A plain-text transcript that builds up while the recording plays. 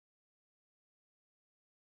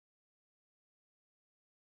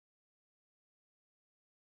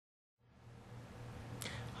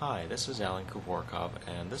Hi, this is Alan Kuborkov,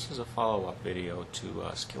 and this is a follow-up video to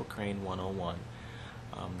Skill Crane 101.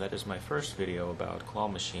 That is my first video about claw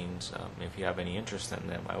machines. If you have any interest in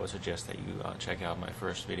them, I would suggest that you check out my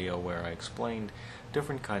first video where I explained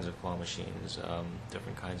different kinds of claw machines,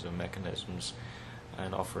 different kinds of mechanisms,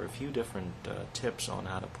 and offer a few different tips on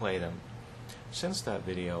how to play them. Since that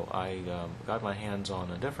video, I got my hands on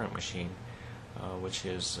a different machine, which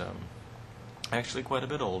is actually quite a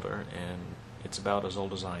bit older, and it's about as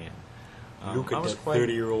old as I am. Look at that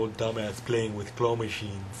 30-year-old dumbass playing with claw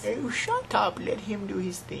machines. Oh, shut up. Let him do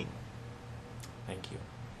his thing. Thank you.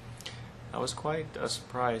 I was quite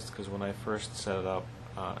surprised because when I first set it up,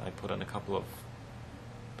 I put in a couple of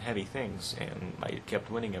heavy things, and I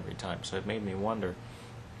kept winning every time, so it made me wonder,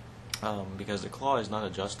 because the claw is not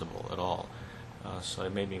adjustable at all, so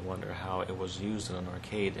it made me wonder how it was used in an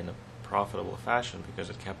arcade in a profitable fashion,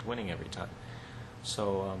 because it kept winning every time.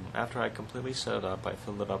 So after I completely set it up, I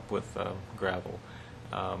filled it up with gravel,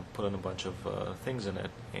 put in a bunch of things in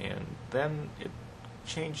it, and then it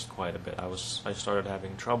changed quite a bit. I started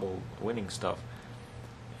having trouble winning stuff,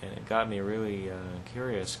 and it got me really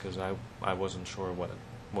curious because I wasn't sure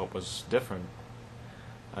what was different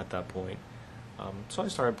at that point. So I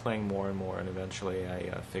started playing more and more, and eventually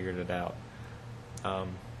I figured it out.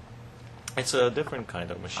 It's a different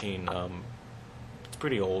kind of machine.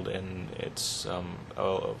 Pretty old, and it's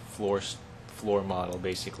a floor model.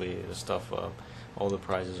 Basically, the stuff, all the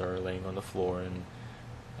prizes are laying on the floor, and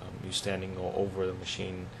you're standing over the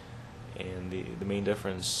machine. And the main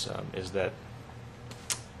difference is that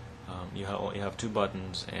you have two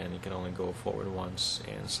buttons, and you can only go forward once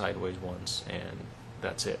and sideways once, and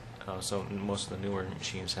that's it. So most of the newer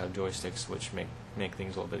machines have joysticks, which make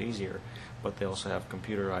things a little bit easier, but they also have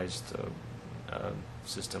computerized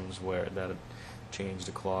systems where that change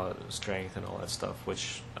the claw strength and all that stuff,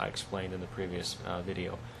 which I explained in the previous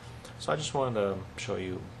video. So I just wanted to show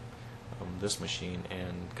you this machine,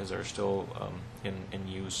 and because they're still in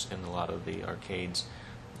use in a lot of the arcades,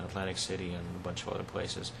 Atlantic City and a bunch of other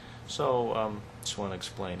places. So just want to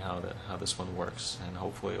explain how this one works, and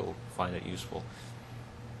hopefully you'll find it useful.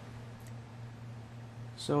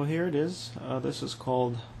 So here it is. This is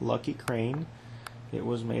called Lucky Crane. It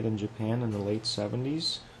was made in Japan in the late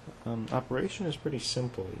 70s. Operation is pretty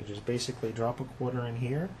simple. You just basically drop a quarter in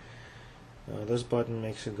here. This button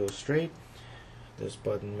makes it go straight. This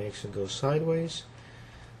button makes it go sideways.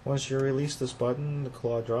 Once you release this button, the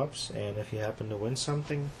claw drops, and if you happen to win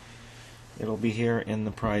something, it'll be here in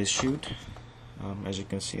the prize chute. As you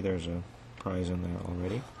can see, there's a prize in there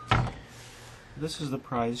already. This is the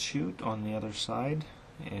prize chute on the other side,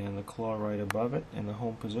 and the claw right above it in the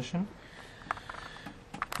home position.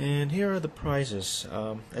 And here are the prizes.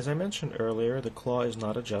 As I mentioned earlier, the claw is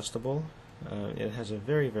not adjustable. It has a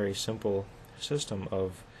very, very simple system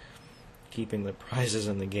of keeping the prizes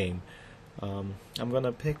in the game. I'm going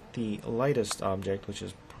to pick the lightest object, which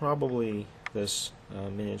is probably this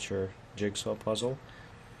miniature jigsaw puzzle.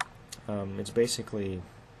 It's basically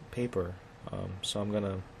paper, so I'm going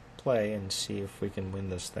to play and see if we can win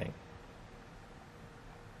this thing.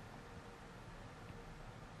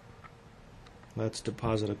 Let's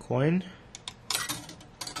deposit a coin.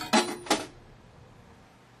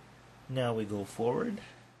 Now we go forward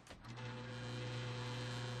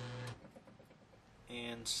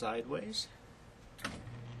and sideways.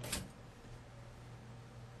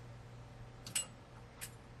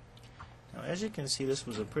 Now, as you can see, this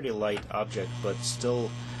was a pretty light object, but still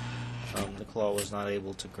the claw was not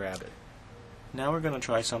able to grab it. Now we're going to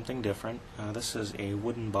try something different. This is a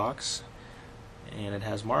wooden box, and it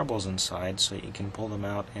has marbles inside, so you can pull them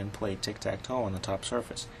out and play tic-tac-toe on the top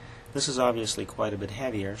surface. This is obviously quite a bit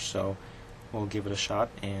heavier, so we'll give it a shot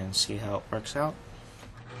and see how it works out.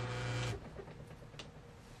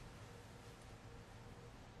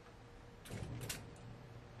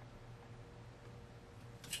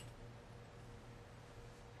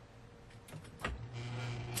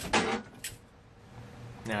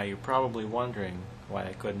 Now you're probably wondering why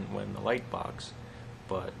I couldn't win the light box,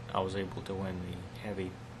 but I was able to win the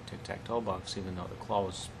heavy tic-tac-toe box even though the claw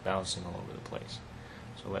was bouncing all over the place.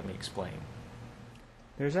 So let me explain.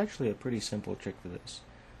 There's actually a pretty simple trick for this.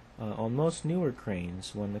 On most newer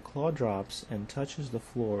cranes, when the claw drops and touches the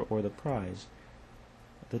floor or the prize,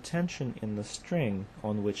 the tension in the string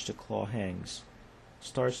on which the claw hangs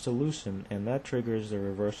starts to loosen, and that triggers the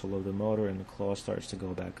reversal of the motor, and the claw starts to go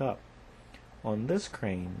back up. On this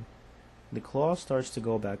crane, the claw starts to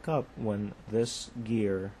go back up when this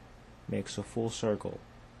gear makes a full circle.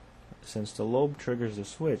 Since the lobe triggers the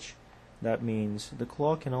switch, that means the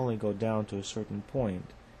claw can only go down to a certain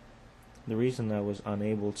point. The reason I was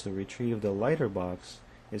unable to retrieve the lighter box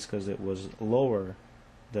is because it was lower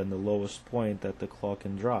than the lowest point that the claw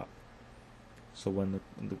can drop. So when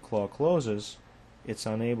the claw closes, it's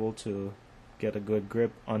unable to get a good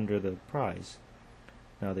grip under the prize.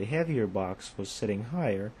 Now the heavier box was sitting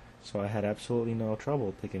higher, so I had absolutely no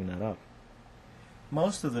trouble picking that up.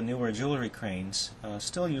 Most of the newer jewelry cranes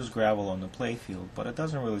still use gravel on the playfield, but it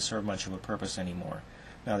doesn't really serve much of a purpose anymore.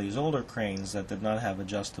 Now these older cranes that did not have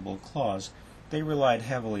adjustable claws, they relied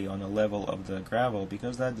heavily on the level of the gravel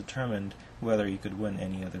because that determined whether you could win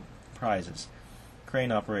any of the prizes.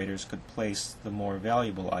 Crane operators could place the more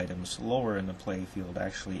valuable items lower in the playfield,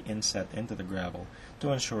 actually inset into the gravel,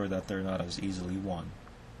 to ensure that they're not as easily won.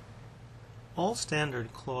 All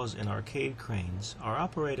standard claws in arcade cranes are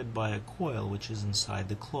operated by a coil which is inside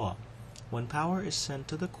the claw. When power is sent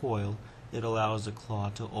to the coil, it allows the claw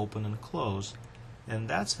to open and close, and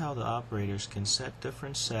that's how the operators can set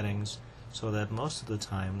different settings so that most of the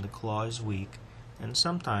time the claw is weak, and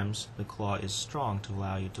sometimes the claw is strong to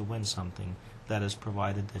allow you to win something. That is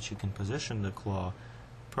provided that you can position the claw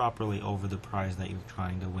properly over the prize that you're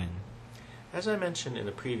trying to win. As I mentioned in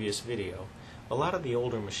the previous video, a lot of the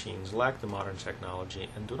older machines lack the modern technology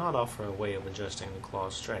and do not offer a way of adjusting the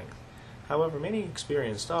claw's strength. However, many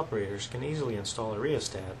experienced operators can easily install a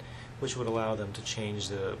rheostat, which would allow them to change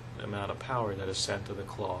the amount of power that is sent to the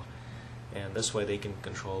claw, and this way they can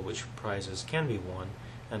control which prizes can be won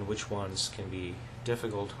and which ones can be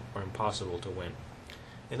difficult or impossible to win.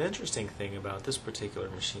 An interesting thing about this particular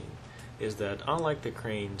machine is that, unlike the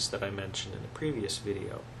cranes that I mentioned in the previous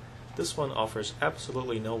video, this one offers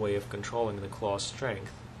absolutely no way of controlling the claw's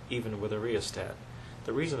strength, even with a rheostat.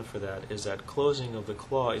 The reason for that is that closing of the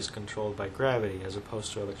claw is controlled by gravity as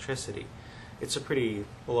opposed to electricity. It's a pretty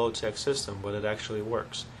low-tech system, but it actually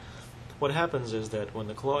works. What happens is that when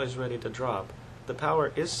the claw is ready to drop, the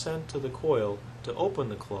power is sent to the coil to open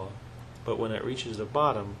the claw, but when it reaches the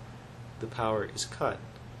bottom, the power is cut,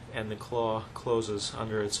 and the claw closes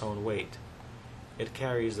under its own weight. It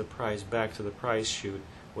carries the prize back to the prize chute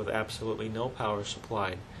with absolutely no power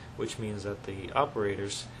supplied, which means that the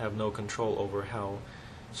operators have no control over how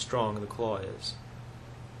strong the claw is.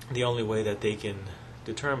 The only way that they can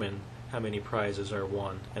determine how many prizes are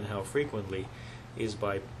won and how frequently is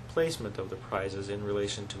by placement of the prizes in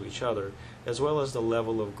relation to each other, as well as the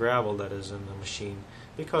level of gravel that is in the machine,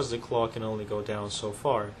 because the claw can only go down so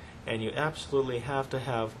far, and you absolutely have to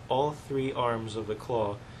have all three arms of the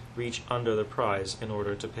claw reach under the prize in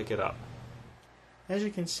order to pick it up. As you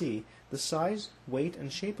can see, the size, weight,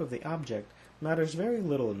 and shape of the object matters very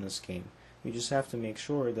little in this game. You just have to make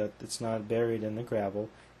sure that it's not buried in the gravel,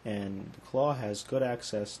 and the claw has good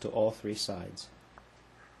access to all three sides.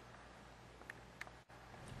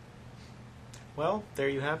 Well, there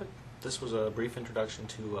you have it. This was a brief introduction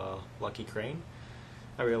to Lucky Crane.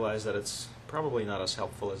 I realize that it's probably not as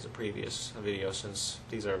helpful as the previous video since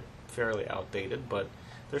these are fairly outdated, but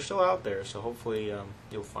they're still out there, so hopefully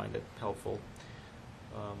you'll find it helpful.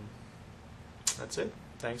 That's it.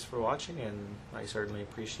 Thanks for watching, and I certainly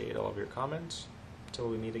appreciate all of your comments. Until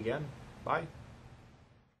we meet again, bye.